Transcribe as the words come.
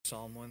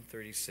Psalm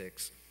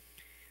 136.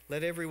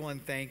 Let everyone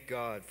thank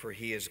God, for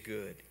he is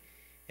good,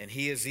 and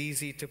he is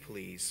easy to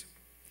please.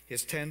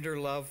 His tender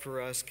love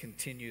for us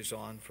continues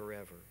on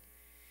forever.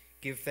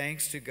 Give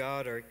thanks to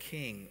God our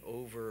King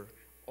over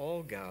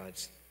all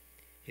gods.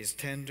 His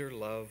tender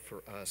love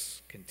for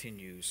us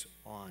continues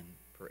on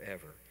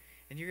forever.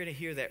 And you're going to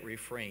hear that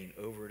refrain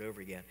over and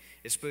over again.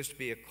 It's supposed to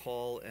be a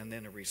call and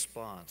then a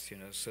response,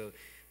 So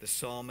the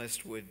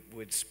psalmist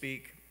would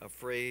speak a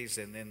phrase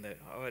and then the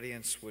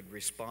audience would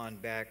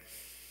respond back.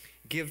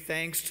 Give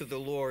thanks to the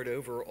Lord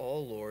over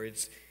all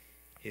lords.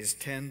 His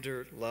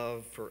tender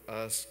love for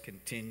us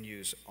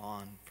continues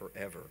on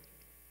forever.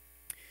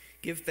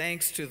 Give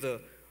thanks to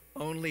the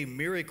only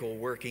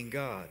miracle-working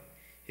God.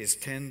 His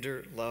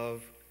tender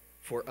love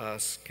for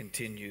us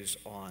continues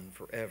on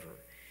forever.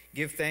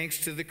 Give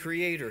thanks to the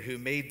Creator who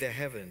made the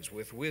heavens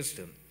with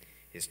wisdom.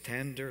 His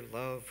tender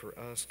love for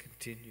us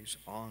continues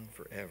on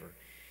forever.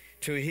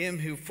 To him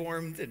who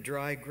formed the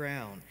dry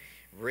ground,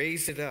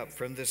 raised it up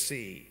from the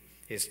sea.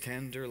 His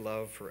tender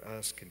love for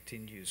us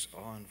continues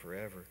on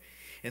forever.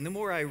 And the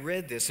more I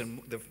read this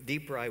and the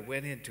deeper I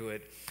went into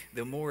it,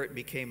 the more it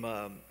became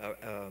a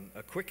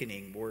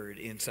quickening word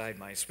inside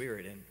my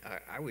spirit. And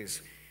I was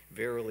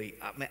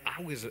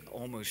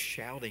almost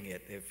shouting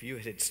it. If you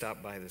had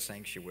stopped by the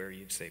sanctuary,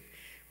 you'd say,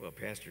 well,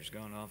 Pastor's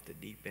gone off the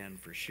deep end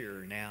for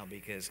sure now,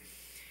 because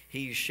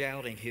he's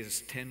shouting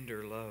his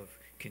tender love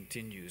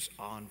continues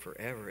on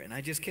forever. And I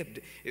just kept,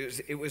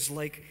 it was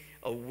like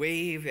a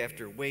wave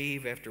after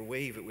wave after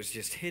wave. It was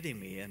just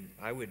hitting me, and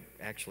I would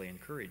actually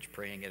encourage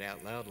praying it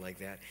out loud like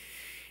that.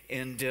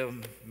 And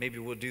maybe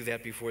we'll do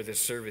that before this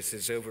service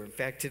is over. In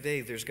fact,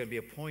 today there's going to be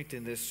a point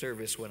in this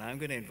service when I'm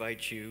going to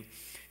invite you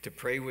to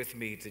pray with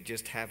me, to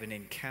just have an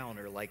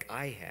encounter like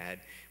I had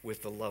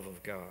with the love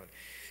of God.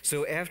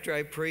 So after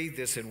I prayed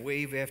this and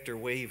wave after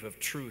wave of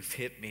truth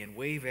hit me and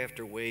wave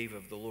after wave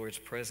of the Lord's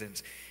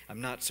presence,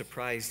 I'm not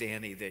surprised,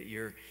 Annie, that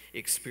you're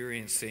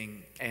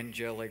experiencing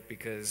angelic,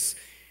 because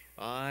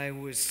I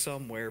was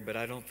somewhere, but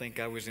I don't think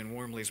I was in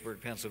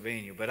Wormleysburg,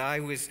 Pennsylvania. But I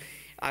was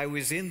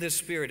in the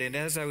Spirit, and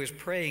as I was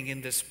praying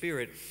in the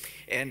Spirit,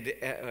 and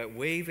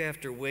wave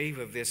after wave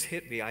of this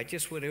hit me, I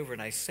just went over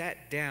and I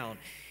sat down.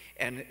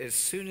 And as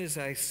soon as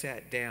I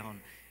sat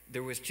down,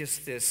 there was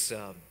just this,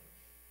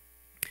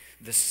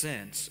 the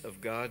sense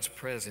of God's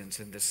presence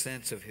and the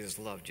sense of his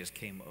love just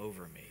came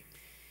over me.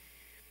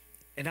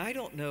 And I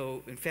don't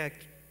know, in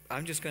fact,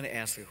 I'm just going to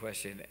ask the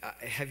question,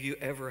 have you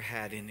ever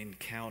had an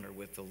encounter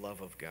with the love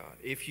of God?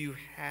 If you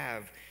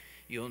have,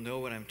 you'll know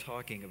what I'm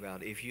talking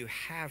about. If you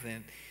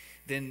haven't,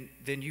 then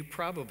you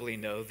probably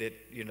know that,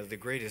 the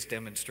greatest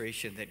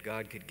demonstration that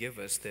God could give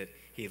us that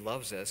he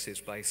loves us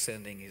is by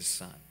sending his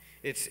son.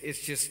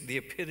 It's just the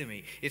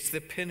epitome. It's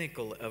the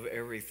pinnacle of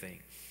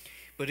everything.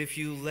 But if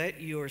you let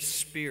your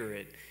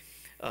spirit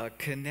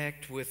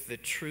connect with the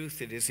truth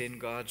that is in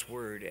God's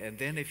word, and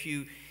then if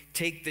you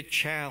take the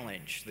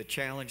challenge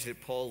that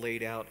Paul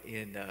laid out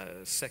in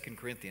 2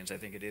 Corinthians, I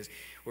think it is,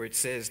 where it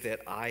says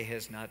that eye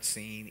has not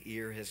seen,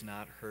 ear has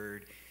not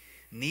heard,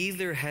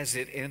 neither has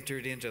it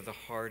entered into the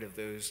heart of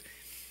those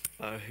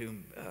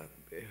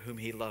whom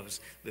he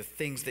loves, the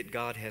things that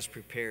God has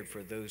prepared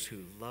for those who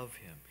love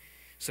him.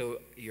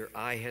 So your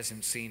eye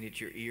hasn't seen it,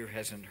 your ear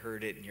hasn't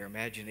heard it, and your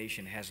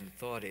imagination hasn't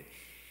thought it.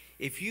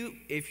 If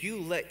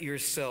you let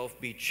yourself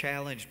be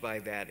challenged by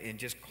that and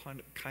just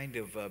kind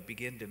of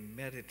begin to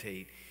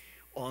meditate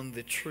on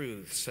the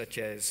truth, such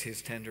as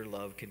his tender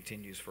love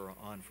continues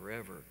on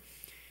forever,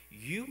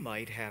 you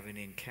might have an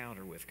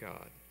encounter with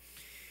God.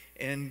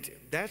 And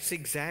that's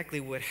exactly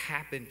what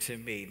happened to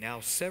me. Now,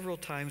 several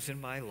times in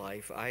my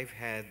life, I've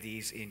had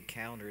these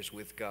encounters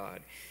with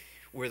God,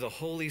 where the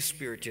Holy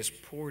Spirit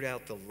just poured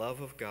out the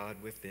love of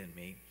God within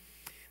me.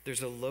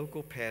 There's a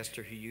local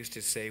pastor who used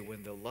to say,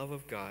 when the love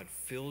of God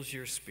fills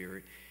your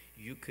spirit,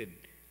 you could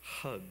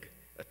hug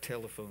a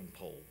telephone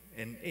pole.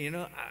 And,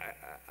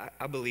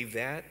 I believe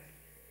that.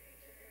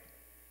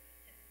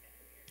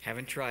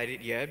 Haven't tried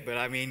it yet, but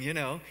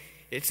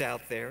it's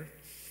out there.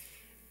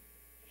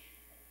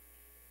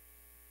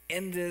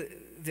 And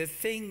the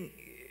thing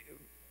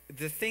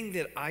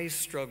that I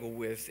struggle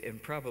with,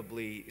 and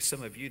probably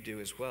some of you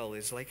do as well,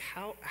 is like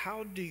how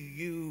do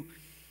you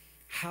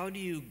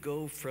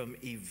go from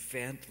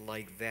event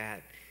like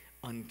that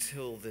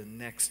until the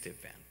next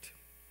event?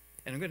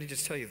 And I'm going to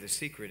just tell you the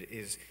secret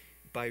is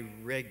by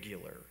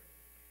regular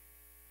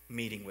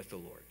meeting with the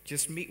Lord.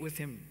 Just meet with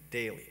him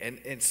daily.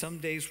 And some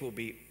days will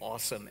be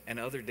awesome, and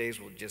other days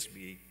will just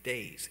be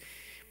days.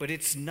 But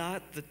it's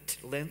not the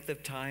length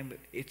of time,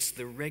 it's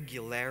the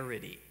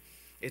regularity.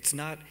 It's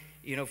not,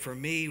 for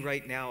me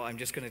right now, I'm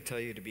just going to tell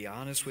you, to be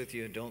honest with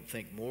you, and don't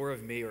think more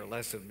of me or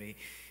less of me,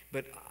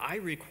 but I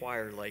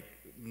require,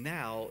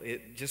 now,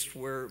 just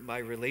where my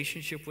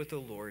relationship with the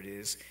Lord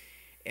is,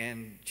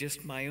 and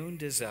just my own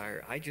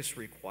desire, I just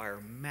require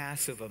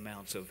massive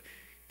amounts of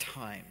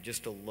time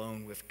just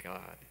alone with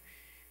God,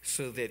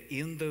 so that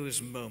in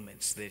those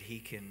moments that he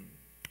can,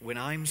 when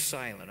I'm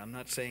silent, I'm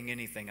not saying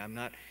anything, I'm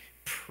not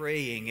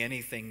praying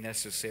anything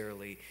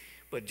necessarily,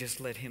 but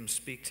just let him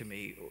speak to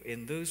me.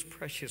 In those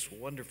precious,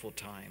 wonderful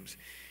times,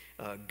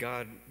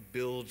 God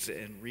builds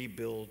and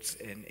rebuilds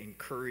and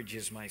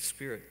encourages my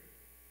spirit.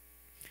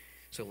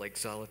 So like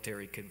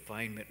solitary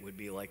confinement would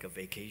be like a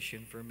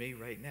vacation for me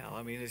right now.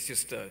 I mean, it's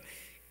just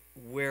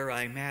where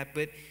I'm at,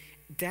 but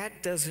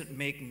that doesn't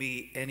make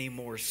me any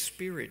more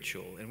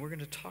spiritual. And we're going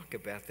to talk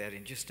about that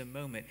in just a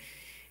moment.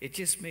 It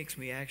just makes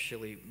me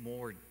actually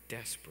more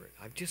desperate.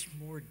 I'm just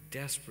more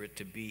desperate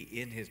to be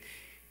in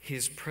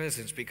his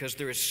presence, because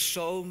there is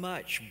so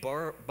much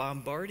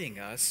bombarding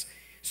us,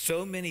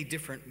 so many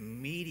different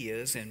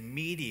medias and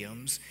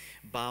mediums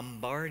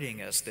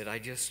bombarding us, that I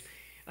just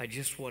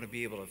want to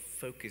be able to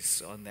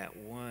focus on that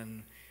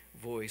one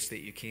voice that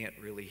you can't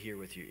really hear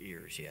with your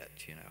ears yet,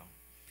 you know.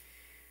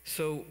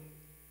 So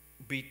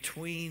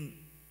between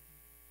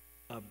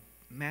a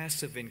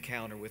massive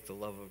encounter with the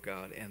love of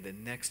God and the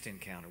next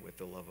encounter with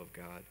the love of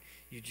God,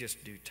 you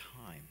just do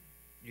time.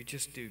 You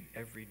just do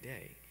every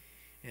day.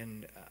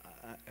 And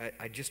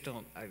I just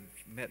don't, I've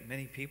met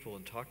many people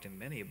and talked to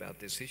many about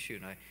this issue,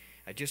 and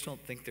I just don't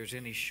think there's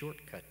any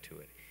shortcut to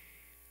it.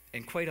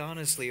 And quite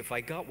honestly, if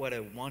I got what I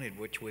wanted,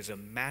 which was a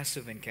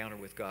massive encounter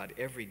with God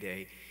every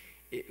day,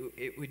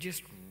 it would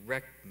just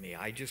wreck me.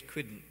 I just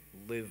couldn't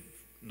live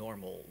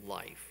normal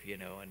life, you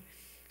know. And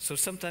so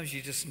sometimes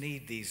you just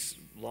need these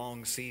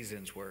long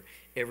seasons where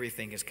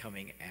everything is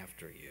coming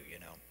after you, you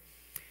know.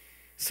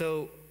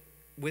 So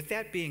with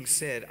that being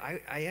said,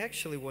 I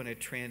actually want to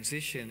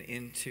transition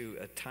into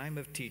a time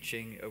of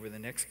teaching over the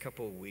next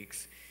couple of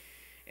weeks,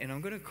 and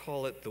I'm going to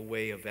call it the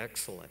way of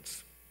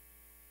excellence.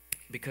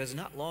 Because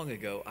not long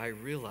ago, I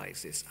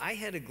realized this. I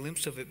had a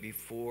glimpse of it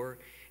before,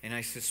 and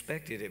I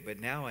suspected it, but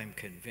now I'm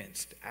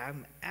convinced.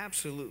 I'm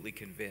absolutely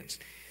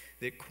convinced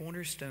that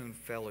Cornerstone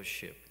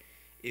Fellowship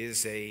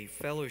is a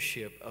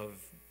fellowship of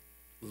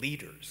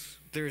leaders.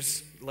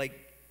 There's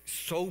like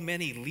so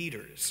many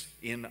leaders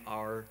in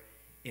our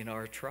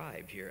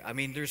tribe here. I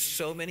mean, there's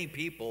so many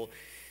people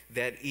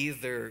that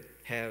either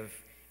have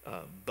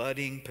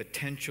budding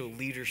potential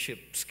leadership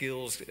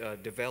skills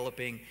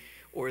developing,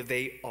 or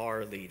they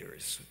are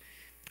leaders.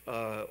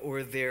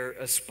 Or they're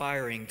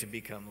aspiring to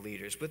become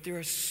leaders. But there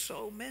are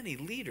so many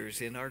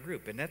leaders in our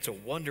group, and that's a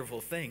wonderful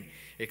thing,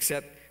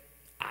 except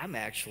I'm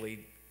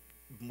actually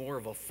more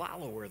of a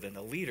follower than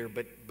a leader,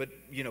 but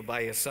you know,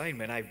 by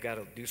assignment, I've got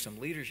to do some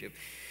leadership.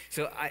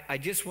 So I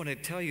just want to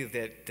tell you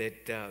that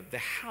the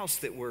house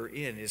that we're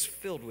in is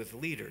filled with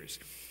leaders.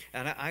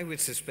 And I would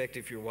suspect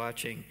if you're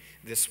watching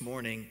this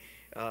morning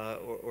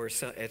or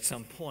at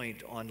some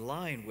point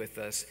online with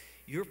us,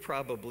 you're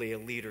probably a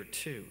leader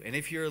too. And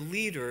if you're a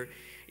leader,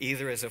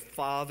 either as a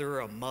father,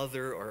 a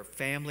mother, or a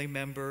family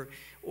member,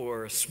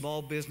 or a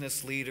small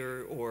business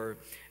leader, or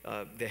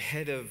the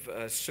head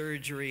of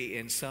surgery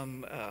in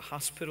some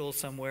hospital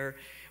somewhere,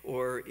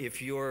 or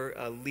if you're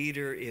a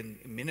leader in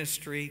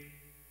ministry,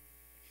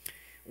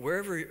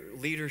 wherever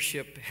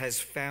leadership has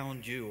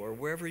found you, or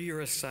wherever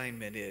your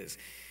assignment is,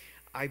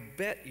 I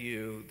bet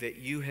you that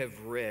you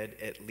have read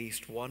at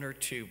least one or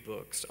two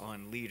books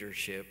on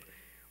leadership,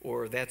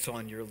 or that's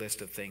on your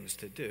list of things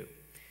to do.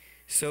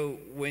 So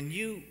when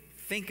you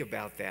think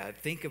about that,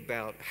 think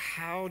about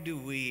how do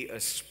we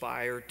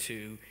aspire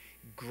to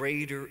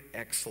greater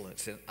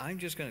excellence. And I'm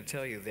just going to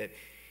tell you that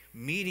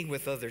meeting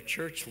with other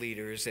church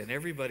leaders and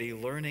everybody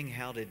learning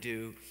how to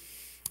do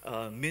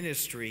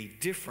ministry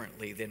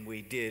differently than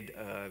we did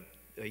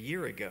a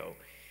year ago,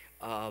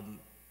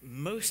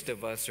 most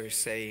of us are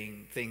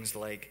saying things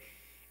like,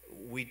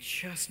 we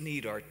just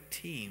need our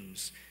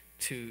teams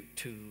to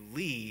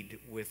lead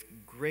with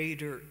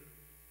greater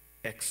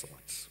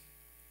excellence.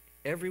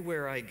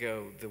 Everywhere I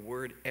go, the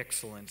word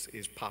excellence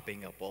is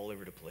popping up all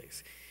over the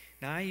place.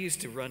 Now, I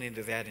used to run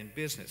into that in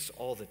business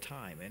all the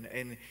time,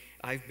 and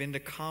I've been to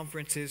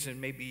conferences, and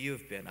maybe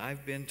you've been.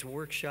 I've been to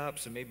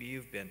workshops, and maybe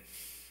you've been.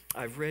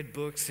 I've read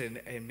books,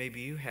 and maybe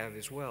you have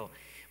as well.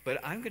 But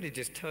I'm going to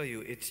just tell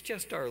you, it's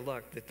just our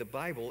luck that the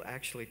Bible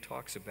actually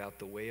talks about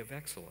the way of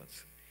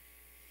excellence.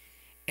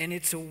 And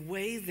it's a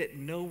way that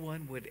no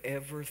one would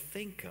ever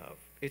think of.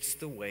 It's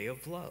the way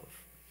of love.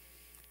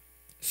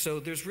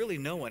 So there's really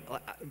no one.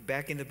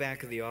 Back in the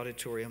back of the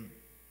auditorium,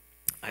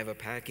 I have a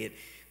packet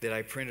that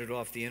I printed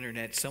off the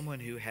internet. Someone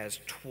who has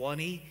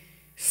 20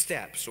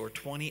 steps or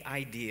 20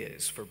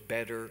 ideas for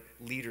better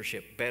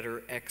leadership,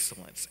 better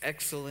excellence,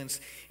 excellence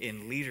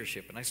in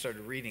leadership. And I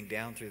started reading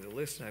down through the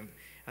list, and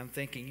I'm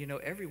thinking, you know,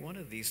 every one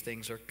of these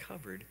things are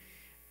covered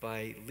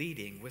by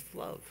leading with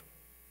love.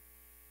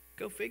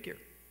 Go figure,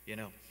 you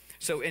know.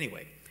 So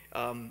anyway,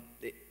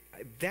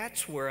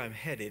 that's where I'm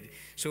headed.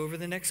 So over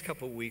the next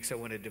couple of weeks, I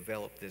want to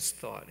develop this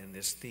thought and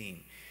this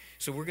theme.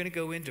 So we're going to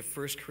go into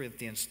 1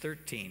 Corinthians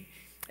 13.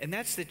 And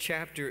that's the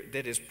chapter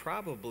that is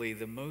probably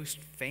the most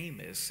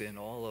famous in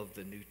all of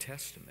the New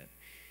Testament.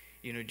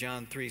 You know,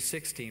 John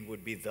 3:16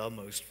 would be the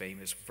most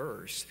famous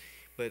verse.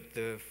 But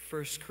the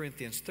 1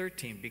 Corinthians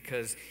 13,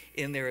 because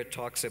in there it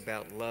talks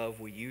about love.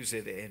 We use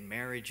it in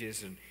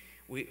marriages, and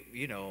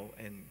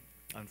and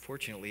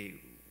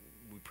unfortunately,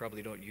 we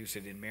probably don't use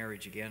it in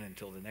marriage again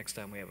until the next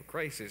time we have a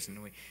crisis,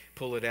 and we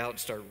pull it out and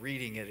start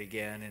reading it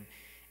again.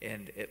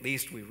 And at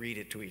least we read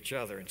it to each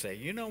other and say,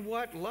 you know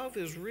what, love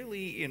is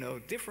really,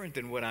 different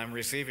than what I'm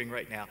receiving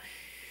right now.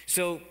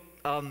 So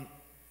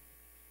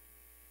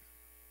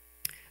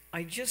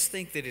I just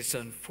think that it's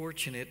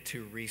unfortunate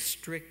to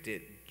restrict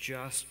it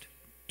just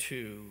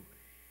to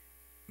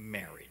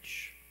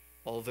marriage,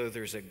 although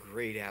there's a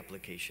great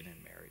application in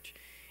marriage.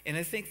 And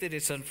I think that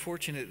it's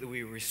unfortunate that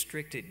we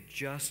restrict it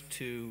just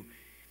to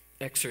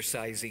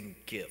exercising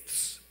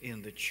gifts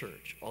in the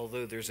church,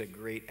 although there's a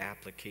great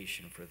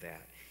application for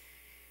that.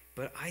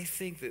 But I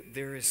think that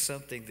there is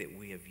something that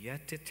we have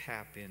yet to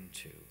tap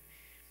into,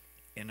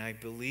 and I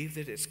believe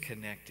that it's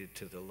connected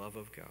to the love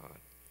of God.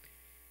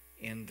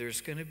 And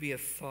there's going to be a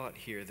thought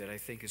here that I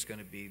think is going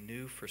to be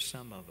new for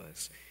some of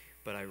us,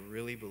 but I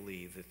really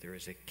believe that there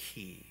is a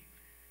key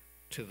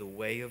to the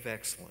way of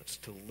excellence,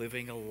 to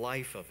living a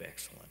life of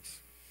excellence,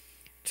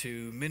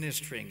 to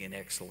ministering in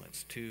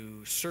excellence,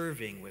 to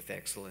serving with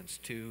excellence,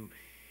 to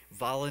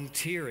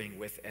volunteering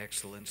with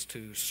excellence,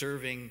 to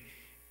serving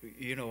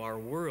our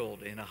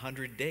world in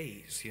 100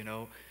 days,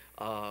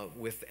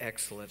 with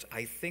excellence.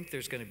 I think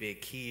there's going to be a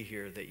key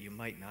here that you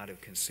might not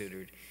have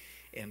considered,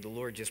 and the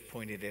Lord just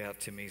pointed it out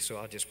to me, so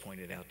I'll just point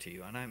it out to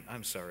you. And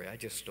I'm sorry, I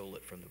just stole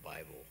it from the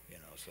Bible,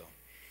 so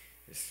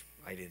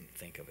I didn't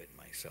think of it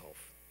myself,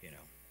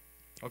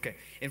 Okay,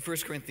 in 1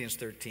 Corinthians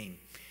 13,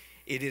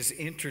 it is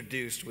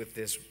introduced with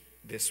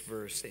this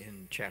verse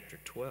in chapter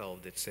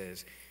 12 that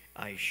says,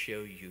 I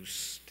show you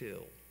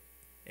still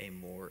a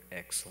more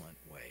excellent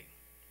way.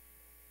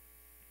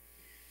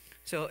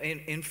 So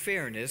in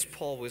fairness,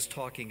 Paul was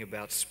talking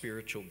about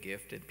spiritual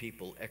gift and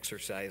people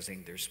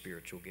exercising their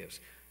spiritual gifts.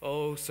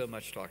 Oh, so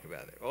much talk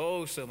about it.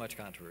 Oh, so much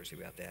controversy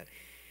about that.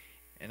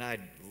 And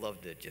I'd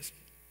love to just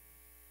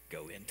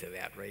go into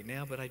that right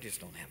now, but I just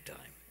don't have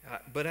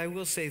time. But I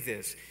will say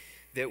this,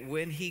 that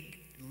when he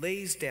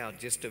lays down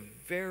just a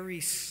very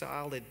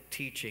solid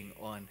teaching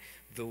on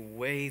the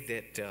way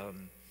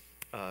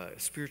that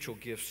spiritual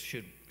gifts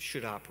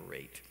should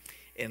operate,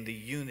 and the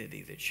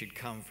unity that should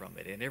come from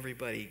it, and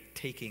everybody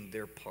taking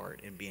their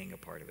part and being a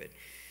part of it.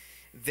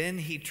 Then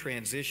he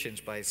transitions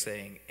by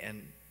saying,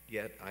 and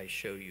yet I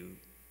show you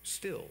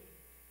still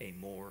a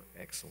more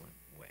excellent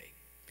way.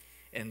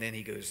 And then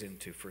he goes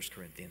into 1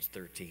 Corinthians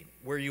 13,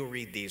 where you'll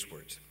read these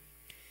words.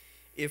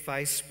 If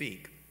I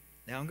speak,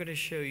 now I'm going to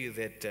show you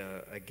that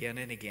again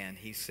and again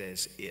he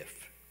says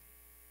if.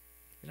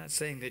 He's not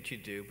saying that you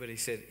do, but he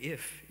said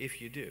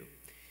if you do.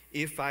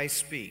 If I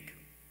speak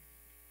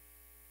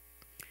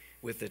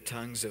with the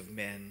tongues of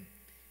men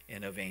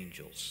and of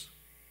angels,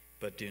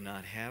 but do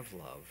not have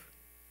love.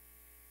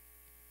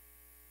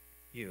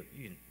 You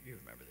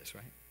remember this,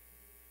 right?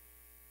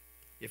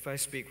 If I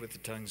speak with the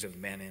tongues of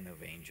men and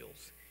of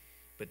angels,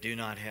 but do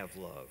not have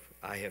love,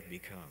 I have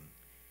become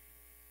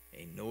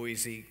a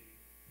noisy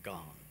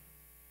gong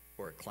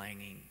or a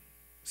clanging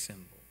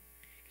cymbal.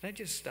 Can I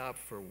just stop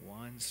for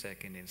 1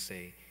 second and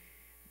say,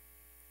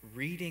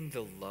 reading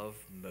the love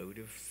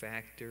motive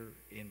factor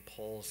in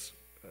Paul's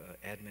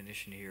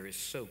admonition here is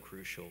so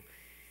crucial.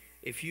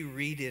 If you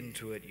read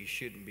into it, you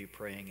shouldn't be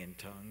praying in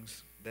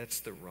tongues.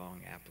 That's the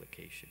wrong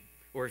application.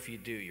 Or if you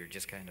do, you're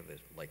just kind of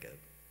like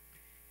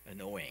a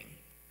annoying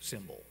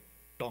symbol.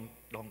 Donk,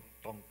 donk,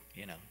 donk,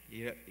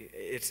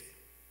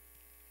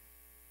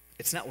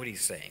 It's not what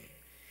he's saying.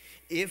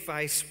 If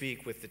I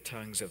speak with the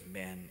tongues of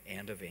men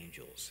and of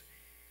angels,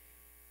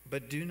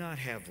 but do not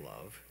have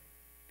love,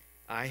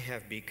 I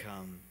have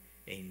become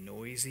a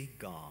noisy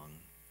gong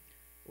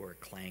or a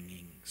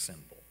clanging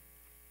cymbal.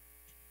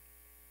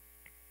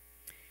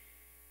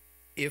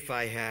 If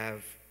I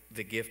have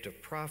the gift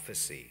of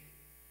prophecy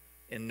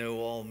and know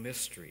all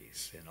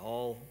mysteries and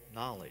all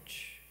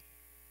knowledge,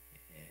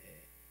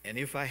 and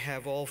if I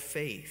have all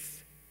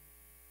faith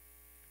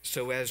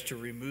so as to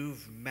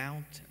remove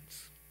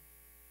mountains.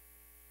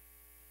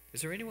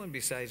 Is there anyone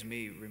besides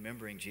me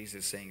remembering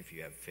Jesus saying if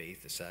you have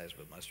faith the size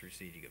of a mustard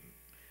seed,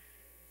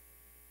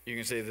 you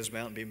can say this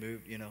mountain be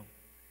moved, Yeah.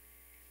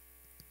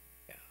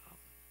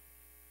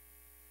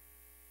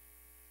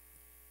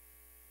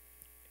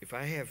 If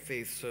I have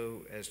faith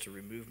so as to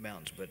remove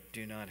mountains, but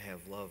do not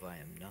have love, I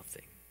am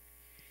nothing.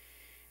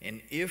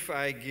 And if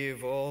I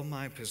give all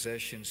my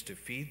possessions to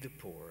feed the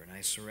poor, and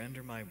I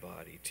surrender my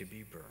body to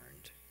be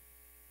burned,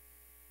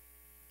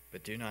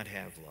 but do not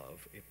have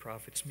love, it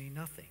profits me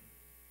nothing.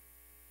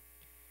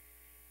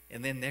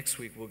 And then next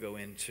week we'll go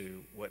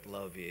into what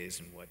love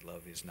is and what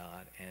love is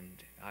not.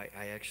 And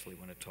I actually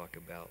want to talk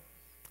about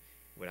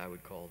what I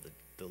would call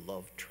the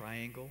love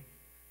triangle.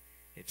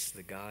 It's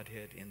the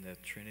Godhead in the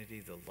Trinity,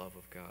 the love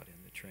of God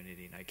in the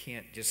Trinity. And I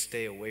can't just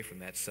stay away from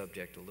that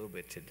subject a little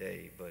bit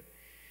today, but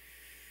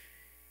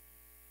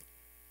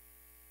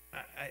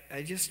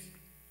I just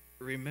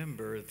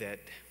remember that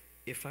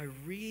if I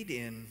read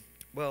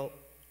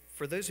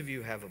for those of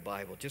you who have a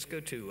Bible, just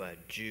go to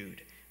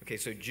Jude. Okay,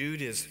 so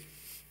Jude is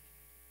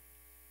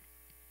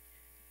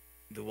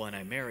the one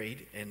I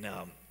married, and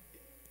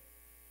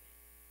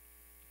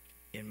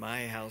in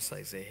my house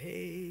I say,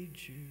 hey,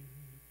 Jude.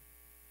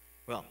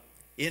 Well,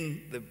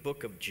 in the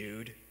book of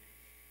Jude,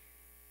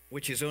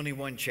 which is only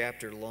one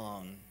chapter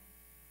long,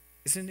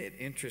 Isn't it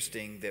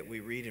interesting that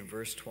we read in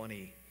verse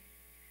 20,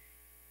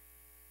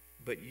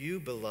 "But you,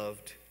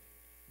 beloved,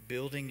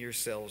 building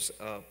yourselves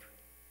up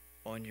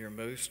on your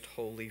most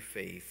holy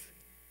faith,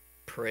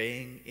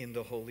 praying in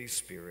the Holy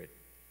Spirit,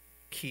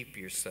 keep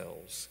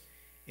yourselves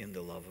in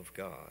the love of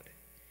God,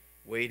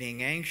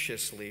 waiting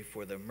anxiously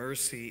for the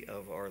mercy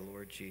of our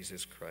Lord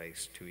Jesus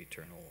Christ to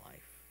eternal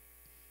life."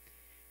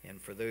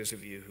 And for those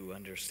of you who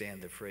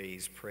understand the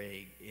phrase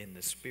 "pray in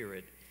the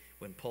Spirit,"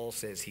 when Paul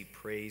says he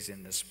prays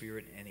in the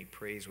Spirit and he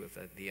prays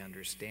with the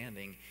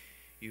understanding,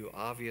 you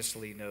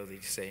obviously know that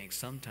he's saying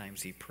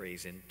sometimes he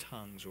prays in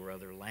tongues or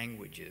other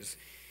languages,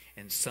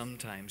 and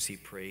sometimes he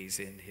prays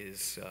in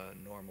his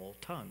normal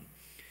tongue,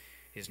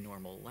 his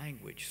normal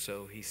language.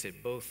 So he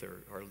said both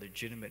are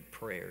legitimate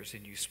prayers,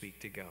 and you speak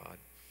to God.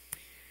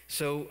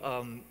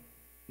 So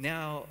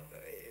now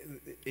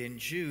in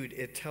Jude,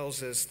 it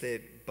tells us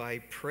that by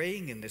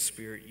praying in the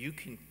Spirit, you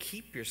can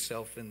keep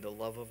yourself in the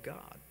love of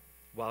God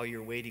while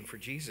you're waiting for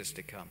Jesus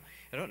to come.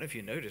 I don't know if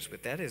you noticed,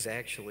 but that is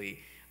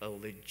actually a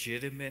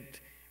legitimate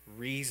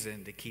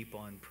reason to keep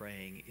on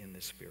praying in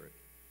the Spirit.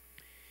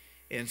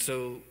 And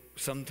so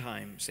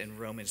sometimes in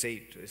Romans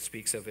 8, it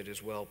speaks of it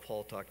as well.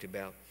 Paul talked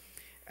about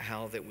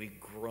how that we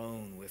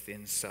groan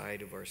within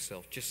inside of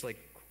ourselves, just like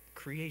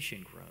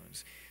creation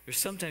groans. There's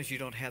sometimes you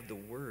don't have the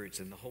words,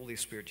 and the Holy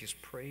Spirit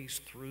just prays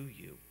through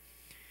you.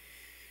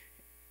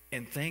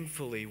 And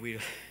thankfully, we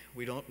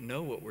don't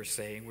know what we're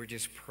saying. We're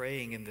just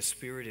praying, and the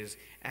Spirit is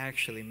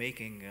actually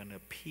making an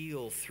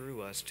appeal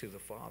through us to the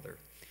Father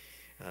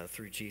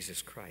through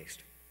Jesus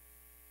Christ.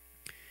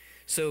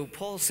 So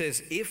Paul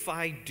says, if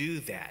I do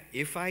that,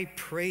 if I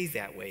pray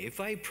that way, if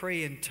I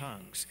pray in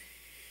tongues,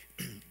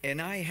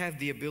 and I have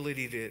the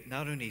ability to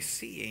not only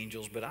see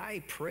angels, but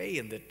I pray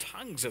in the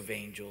tongues of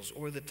angels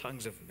or the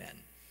tongues of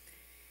men,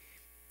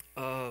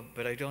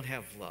 but I don't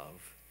have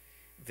love,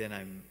 then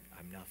I'm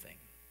nothing.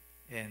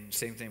 And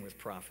same thing with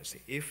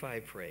prophecy. If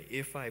I pray,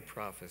 if I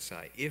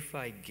prophesy, if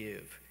I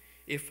give,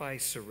 if I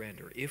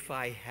surrender, if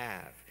I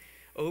have,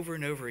 over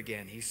and over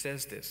again, he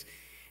says this.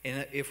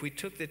 And if we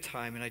took the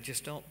time, and I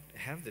just don't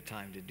have the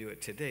time to do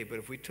it today, but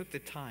if we took the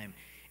time,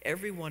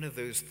 every one of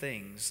those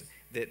things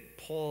that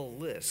Paul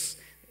lists,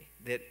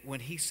 that when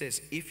he says,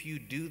 if you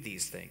do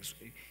these things,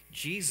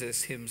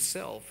 Jesus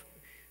himself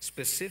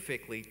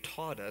specifically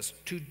taught us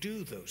to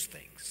do those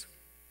things.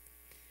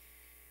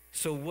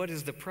 So what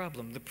is the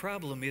problem? The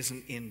problem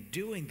isn't in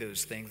doing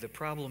those things. The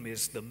problem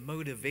is the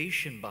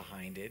motivation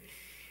behind it.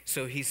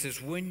 So he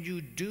says, when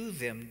you do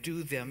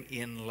them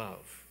in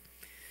love.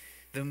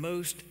 The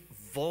most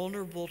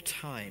vulnerable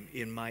time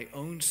in my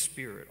own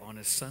spirit on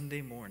a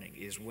Sunday morning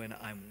is when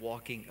I'm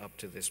walking up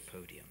to this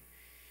podium.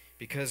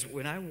 Because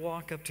when I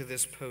walk up to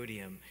this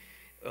podium,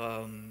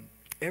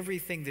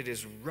 everything that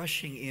is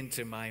rushing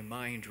into my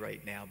mind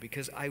right now,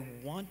 because I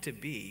want to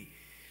be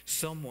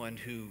someone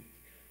who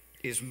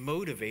is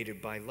motivated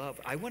by love.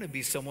 I want to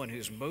be someone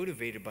who's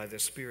motivated by the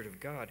Spirit of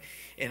God.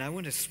 And I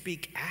want to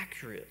speak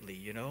accurately,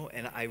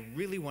 and I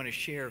really want to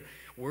share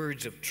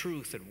words of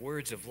truth and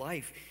words of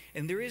life.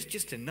 And there is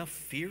just enough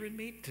fear in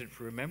me to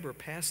remember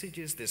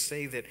passages that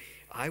say that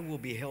I will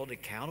be held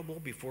accountable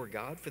before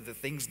God for the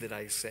things that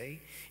I say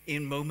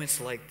in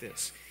moments like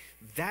this.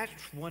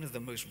 That's one of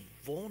the most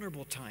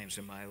vulnerable times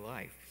in my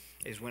life,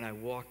 is when I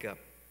walk up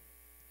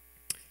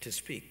to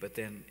speak. But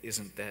then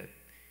isn't that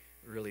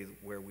really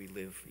where we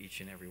live,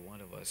 each and every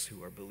one of us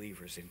who are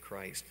believers in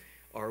Christ?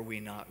 Are we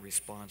not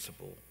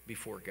responsible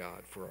before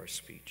God for our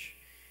speech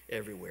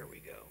everywhere we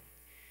go?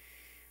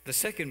 The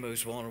second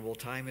most vulnerable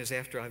time is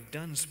after I've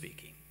done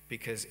speaking,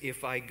 because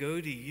if I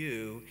go to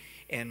you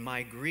and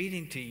my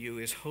greeting to you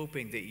is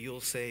hoping that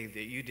you'll say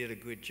that you did a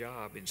good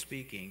job in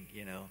speaking,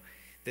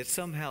 that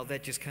somehow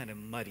that just kind of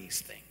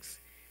muddies things.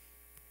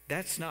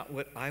 That's not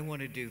what I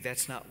want to do.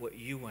 That's not what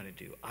you want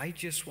to do. I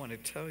just want to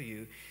tell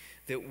you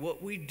that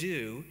what we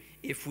do,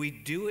 if we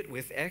do it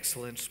with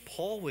excellence,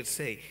 Paul would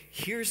say,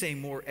 here's a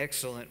more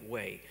excellent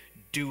way.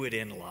 Do it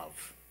in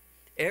love.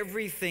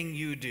 Everything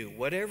you do,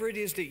 whatever it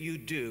is that you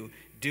do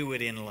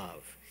it in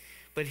love.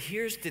 But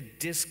here's the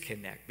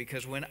disconnect,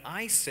 because when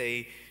I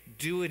say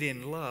do it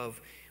in love,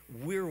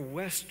 we're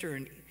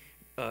Western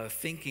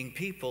thinking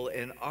people,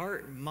 and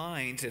our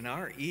minds and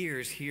our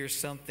ears hear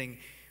something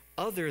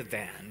other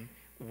than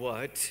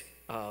what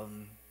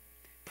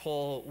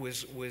Paul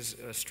was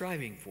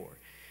striving for.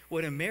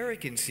 What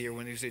Americans hear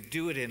when they say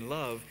do it in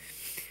love,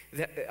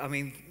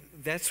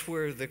 that's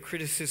where the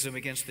criticism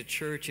against the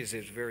church is.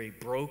 It's very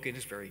broken,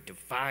 it's very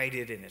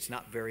divided, and it's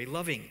not very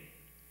loving.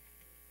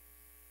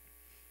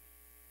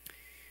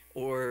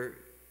 Or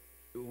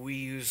we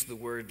use the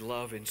word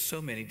love in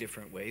so many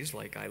different ways,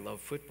 like I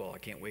love football, I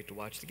can't wait to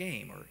watch the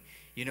game, or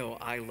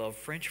I love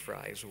French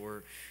fries,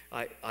 or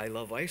I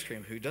love ice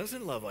cream. Who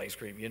doesn't love ice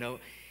cream? Then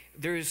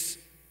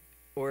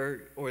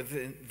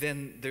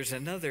there's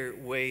another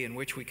way in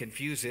which we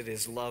confuse it,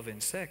 is love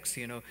and sex.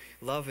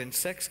 Love and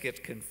sex gets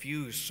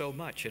confused so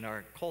much in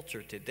our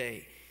culture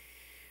today.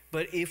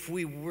 But if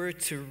we were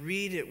to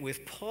read it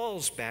with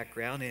Paul's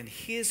background and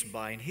his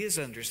mind, his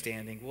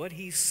understanding, what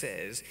he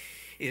says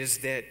is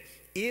that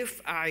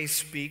if I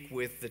speak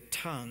with the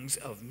tongues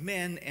of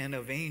men and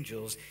of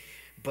angels,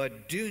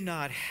 but do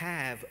not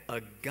have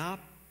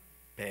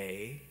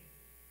agape,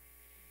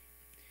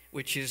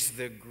 which is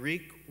the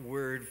Greek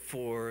word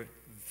for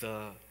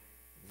the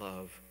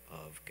love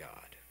of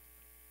God,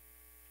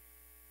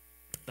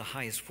 the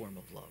highest form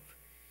of love.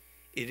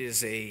 It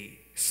is a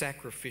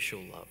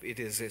sacrificial love. It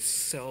is a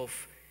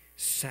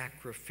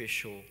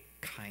self-sacrificial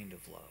kind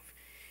of love.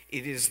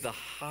 It is the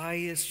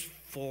highest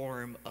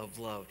form of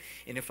love.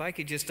 And if I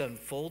could just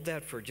unfold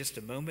that for just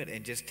a moment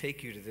and just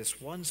take you to this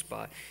one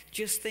spot,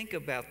 just think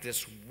about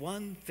this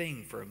one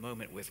thing for a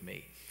moment with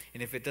me.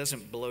 And if it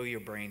doesn't blow your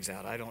brains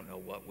out, I don't know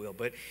what will.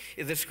 But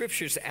the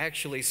scriptures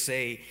actually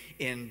say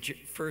in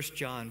 1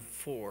 John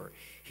 4,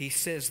 he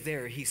says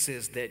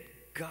that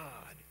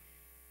God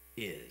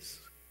is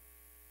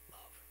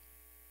love.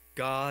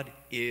 God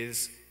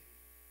is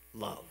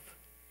love.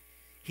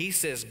 He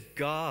says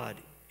God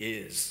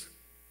is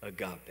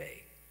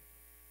agape.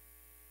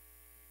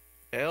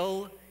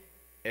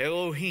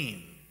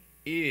 Elohim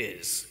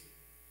is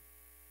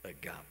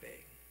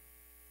agape.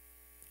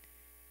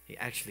 He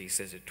actually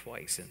says it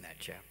twice in that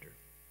chapter.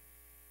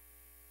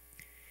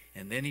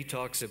 And then he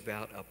talks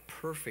about a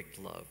perfect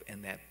love,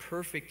 and that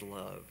perfect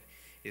love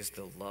is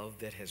the love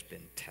that has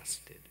been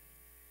tested,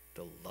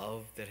 the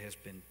love that has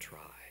been tried.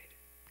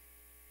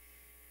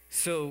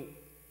 So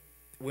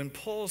when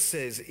Paul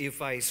says,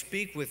 if I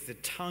speak with the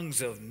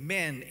tongues of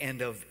men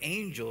and of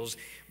angels,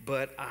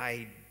 but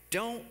I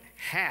don't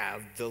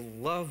have the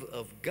love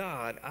of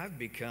God, I've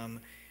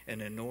become an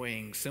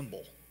annoying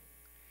cymbal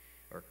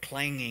or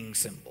clanging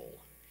cymbal.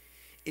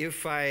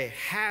 If I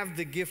have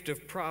the gift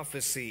of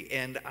prophecy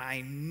and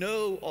I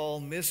know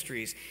all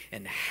mysteries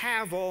and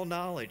have all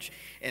knowledge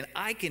and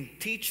I can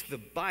teach the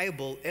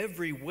Bible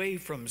every way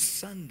from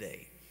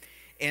Sunday,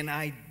 and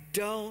I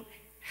don't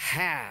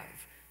have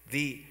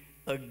the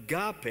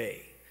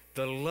agape,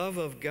 the love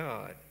of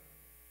God,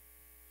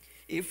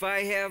 if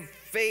I have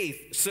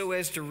faith so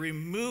as to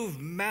remove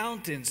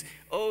mountains,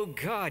 oh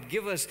God,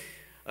 give us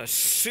a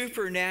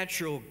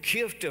supernatural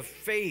gift of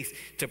faith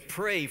to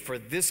pray for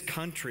this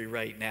country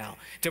right now,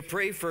 to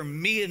pray for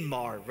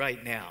Myanmar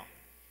right now,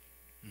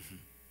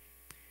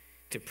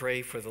 to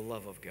pray for the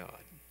love of God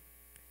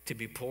to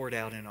be poured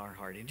out in our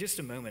heart. In just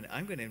a moment,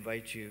 I'm going to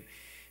invite you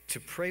to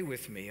pray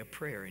with me a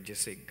prayer and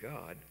just say,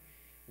 God,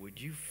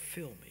 would you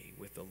fill me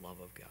with the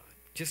love of God?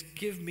 Just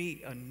give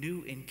me a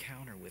new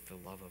encounter with the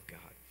love of God.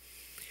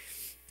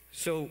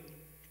 So,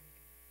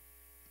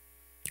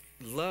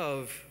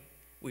 love,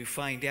 we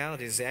find out,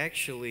 is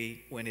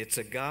actually, when it's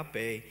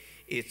agape,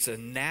 it's a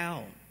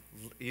noun.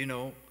 You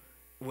know,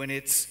 when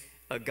it's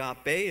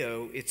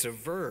agapeo, it's a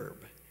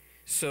verb.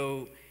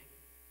 So,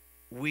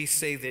 we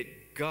say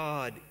that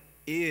God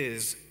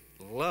is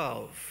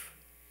love.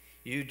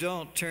 You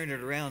don't turn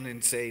it around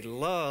and say,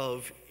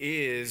 love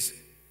is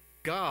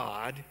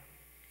God.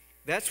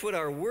 That's what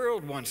our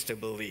world wants to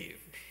believe.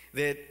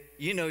 That,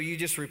 you know, you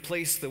just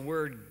replace the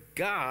word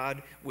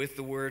God with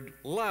the word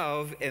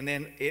love, and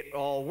then it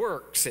all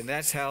works. And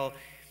that's how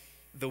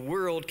the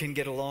world can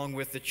get along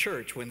with the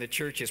church when the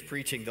church is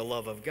preaching the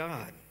love of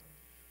God.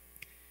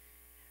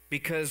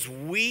 Because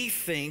we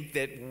think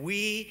that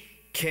we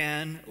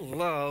can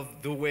love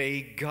the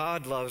way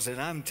God loves. And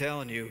I'm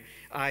telling you,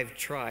 I've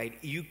tried.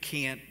 You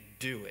can't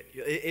do it.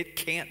 It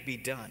can't be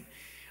done.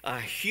 A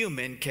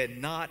human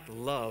cannot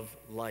love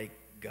like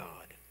God.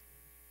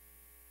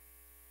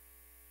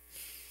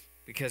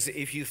 Because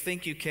if you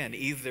think you can,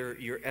 either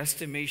your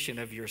estimation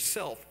of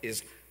yourself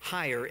is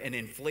higher and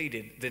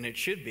inflated than it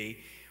should be,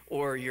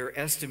 or your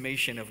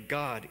estimation of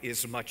God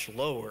is much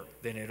lower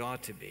than it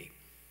ought to be.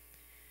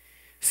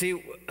 See,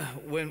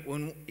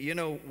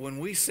 when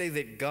we say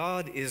that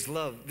God is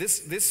love,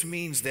 this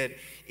means that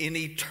in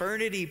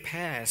eternity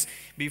past,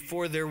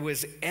 before there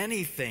was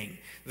anything,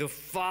 the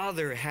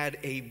Father had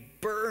a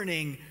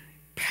burning,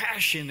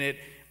 passionate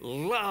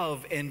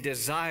love and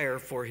desire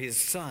for his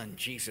Son,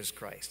 Jesus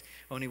Christ.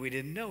 Only we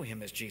didn't know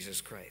him as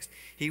Jesus Christ.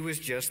 He was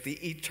just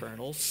the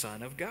eternal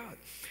Son of God.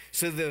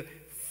 So the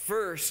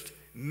first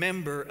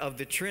member of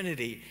the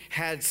Trinity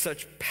had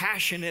such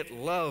passionate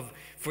love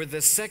for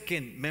the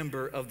second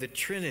member of the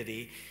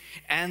Trinity.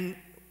 And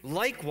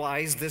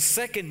likewise, the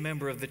second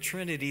member of the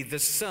Trinity, the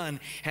Son,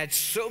 had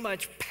so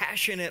much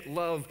passionate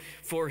love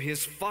for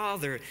his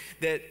Father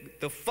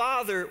that the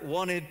Father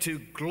wanted to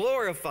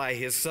glorify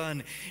his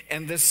Son,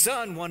 and the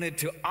Son wanted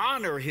to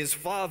honor his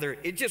Father.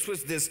 It just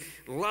was this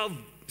love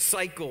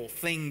cycle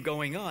thing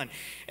going on.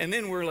 And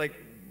then we're like,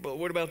 but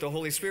what about the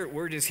Holy Spirit?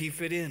 Where does he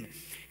fit in?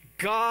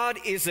 God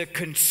is a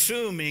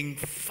consuming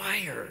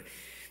fire.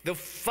 The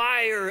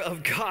fire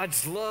of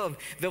God's love,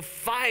 the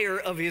fire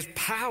of his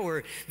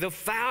power, the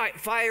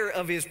fire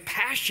of his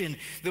passion,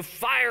 the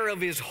fire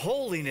of his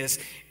holiness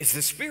is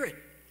the Spirit.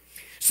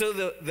 So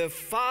the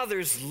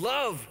Father's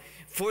love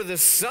for the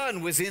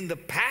Son was in the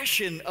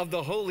passion of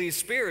the Holy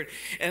Spirit,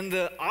 and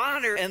the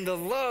honor and the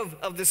love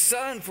of the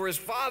Son for his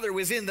Father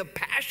was in the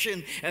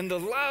passion and the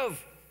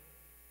love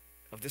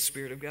of the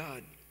Spirit of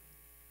God.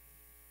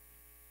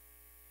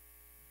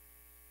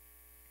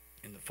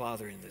 and the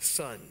Father and the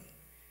Son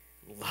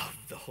love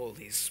the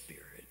Holy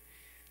Spirit.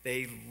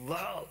 They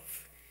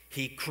love.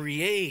 He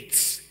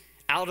creates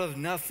out of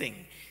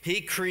nothing. He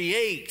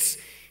creates.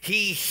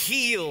 He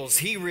heals.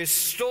 He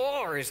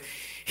restores.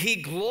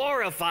 He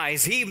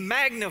glorifies. He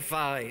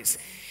magnifies.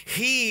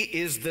 He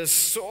is the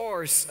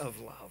source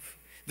of love.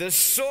 The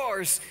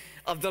source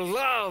of the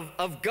love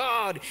of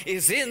God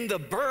is in the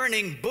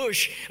burning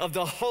bush of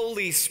the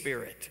Holy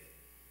Spirit.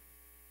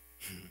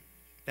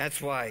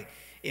 That's why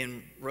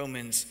in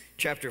Romans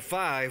chapter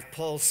 5,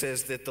 Paul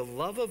says that the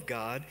love of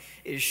God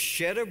is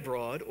shed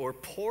abroad or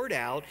poured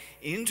out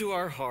into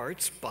our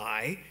hearts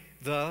by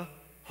the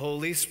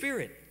Holy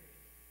Spirit.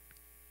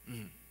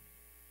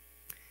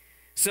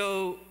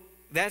 So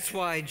that's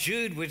why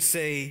Jude would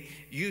say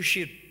you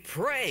should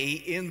pray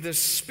in the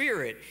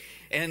Spirit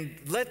and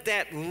let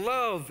that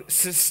love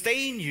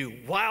sustain you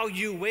while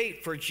you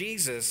wait for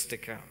Jesus to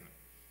come.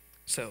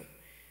 So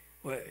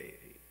what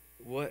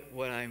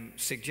I'm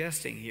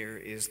suggesting here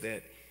is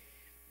that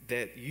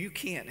you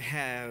can't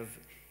have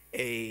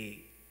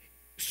a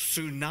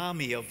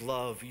tsunami of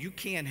love. You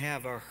can't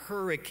have a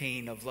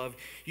hurricane of love.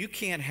 You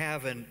can't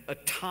have an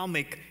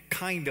atomic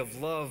kind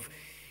of love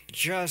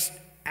just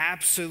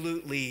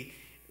absolutely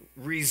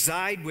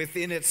reside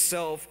within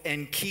itself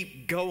and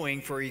keep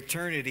going for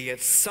eternity. At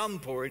some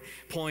point,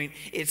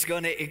 it's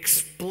going to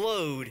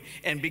explode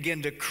and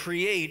begin to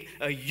create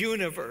a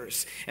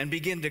universe and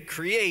begin to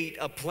create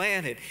a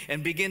planet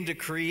and begin to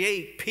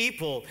create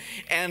people.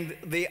 And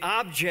the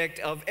object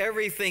of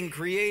everything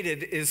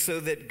created is so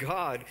that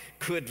God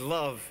could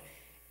love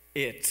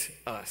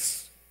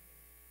us.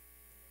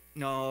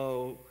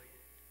 No,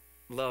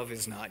 love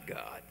is not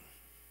God.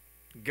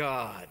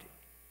 God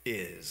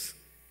is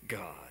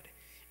God.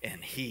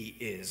 And He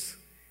is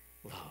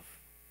love.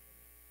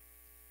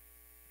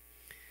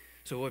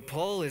 So what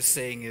Paul is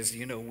saying is,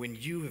 when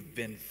you have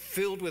been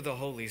filled with the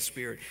Holy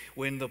Spirit,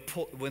 when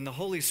the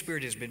Holy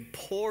Spirit has been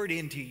poured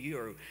into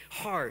your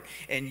heart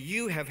and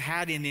you have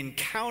had an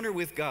encounter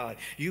with God,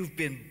 you've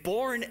been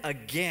born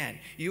again,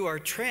 you are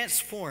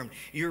transformed,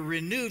 you're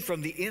renewed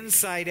from the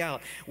inside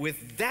out.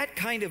 With that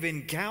kind of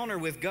encounter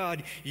with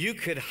God, you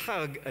could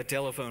hug a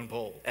telephone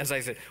pole, as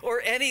I said,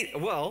 or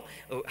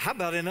how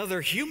about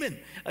another human,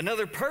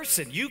 another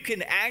person? You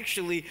can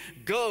actually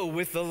go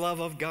with the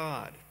love of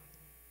God.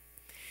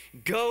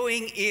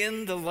 Going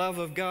in the love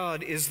of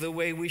God is the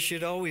way we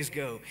should always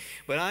go.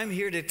 But I'm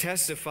here to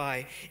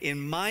testify, in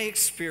my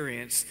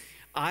experience,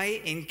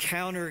 I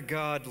encounter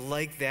God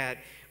like that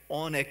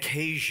on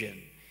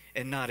occasion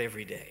and not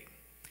every day.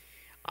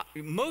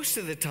 Most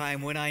of the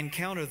time when I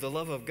encounter the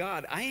love of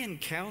God, I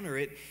encounter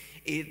it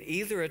in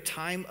either a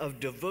time of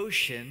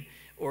devotion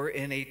or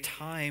in a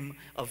time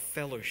of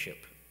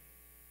fellowship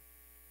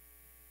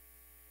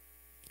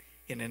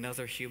in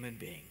another human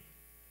being.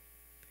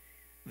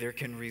 There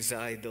can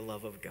reside the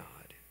love of God.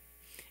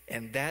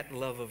 And that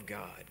love of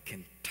God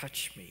can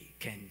touch me,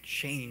 can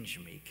change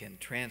me, can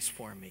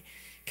transform me,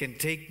 can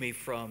take me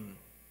from,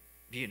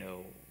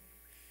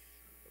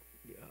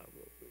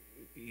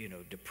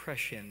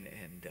 depression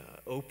and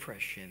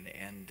oppression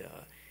and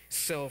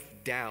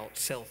self-doubt,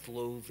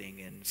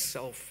 self-loathing, and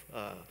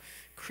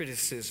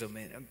self-criticism,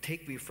 and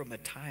take me from a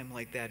time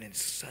like that and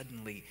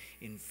suddenly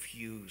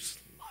infuse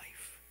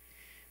life.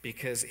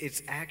 Because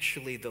it's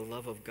actually the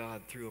love of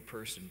God through a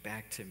person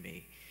back to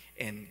me,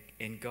 and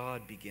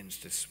God begins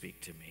to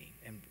speak to me,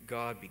 and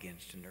God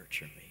begins to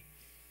nurture me.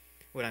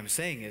 What I'm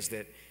saying is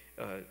that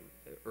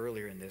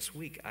earlier in this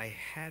week, I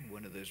had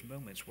one of those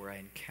moments where I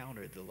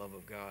encountered the love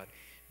of God,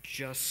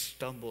 just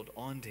stumbled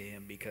onto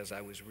Him because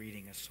I was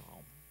reading a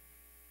psalm.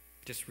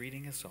 Just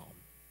reading a psalm,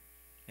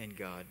 and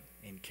God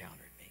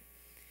encountered me.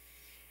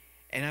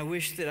 And I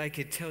wish that I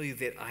could tell you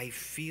that I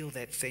feel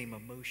that same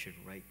emotion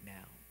right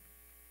now.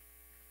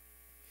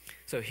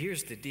 So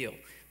here's the deal.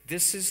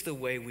 This is the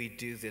way we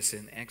do this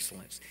in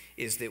excellence,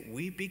 is that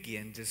we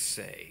begin to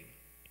say,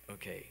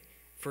 okay,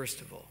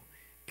 first of all,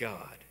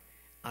 God,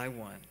 I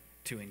want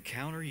to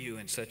encounter you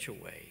in such a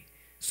way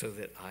so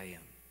that I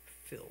am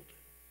filled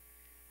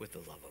with the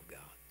love of God.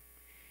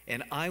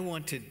 And I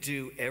want to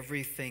do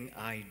everything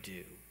I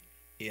do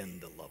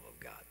in the love of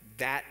God.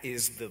 That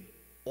is the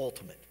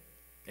ultimate.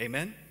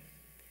 Amen?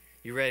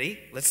 You ready?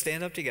 Let's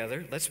stand up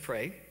together. Let's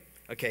pray.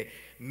 Okay,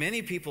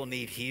 many people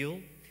need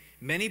healed.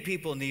 Many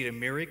people need a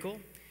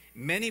miracle.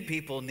 Many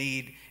people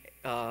need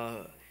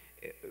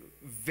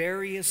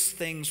various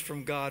things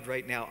from God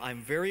right now.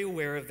 I'm very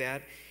aware of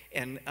that,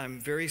 and I'm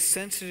very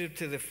sensitive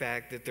to the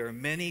fact that there are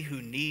many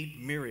who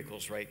need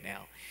miracles right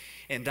now.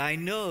 And I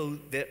know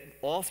that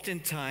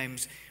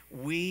oftentimes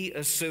we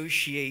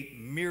associate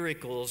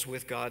miracles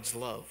with God's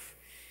love.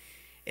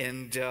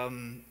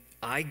 And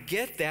I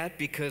get that,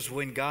 because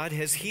when God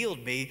has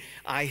healed me,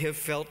 I have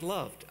felt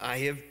loved. I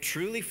have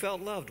truly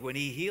felt loved when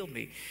He healed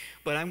me.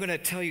 But I'm going to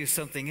tell you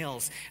something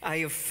else. I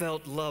have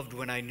felt loved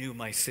when I knew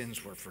my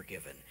sins were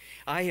forgiven.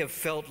 I have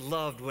felt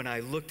loved when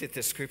I looked at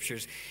the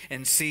scriptures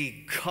and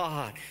see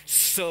God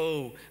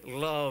so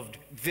loved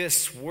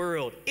this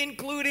world,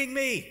 including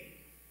me,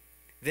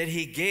 that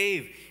he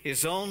gave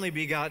his only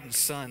begotten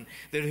Son,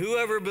 that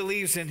whoever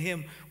believes in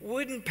him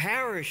wouldn't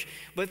perish,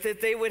 but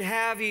that they would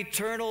have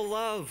eternal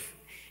love,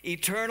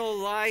 eternal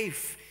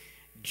life,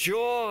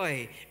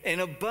 joy, and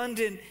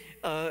abundant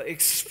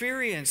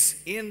experience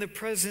in the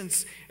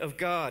presence of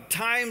God,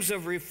 times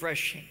of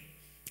refreshing.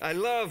 I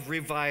love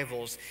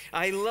revivals.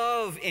 I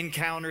love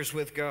encounters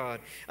with God.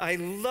 I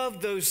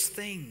love those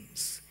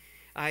things.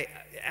 I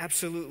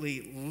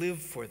absolutely live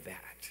for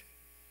that.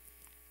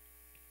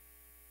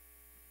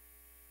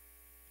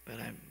 But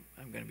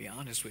I'm going to be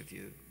honest with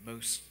you.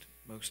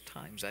 Most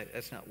times,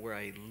 that's not where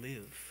I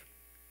live.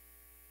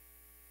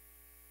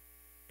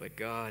 But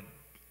God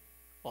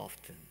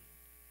often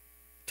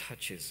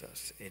touches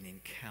us and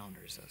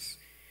encounters us.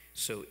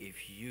 So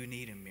if you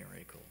need a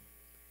miracle,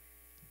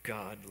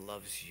 God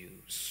loves you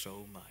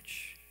so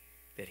much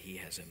that he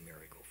has a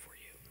miracle for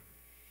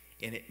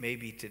you. And it may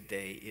be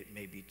today, it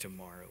may be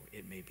tomorrow,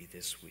 it may be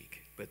this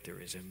week, but there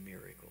is a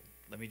miracle.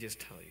 Let me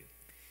just tell you.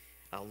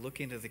 I'll look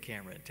into the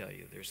camera and tell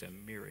you there's a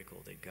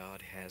miracle that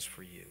God has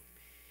for you.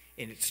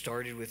 And it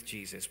started with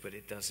Jesus, but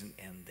it doesn't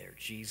end there.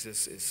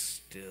 Jesus is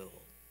still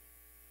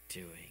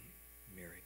doing miracles.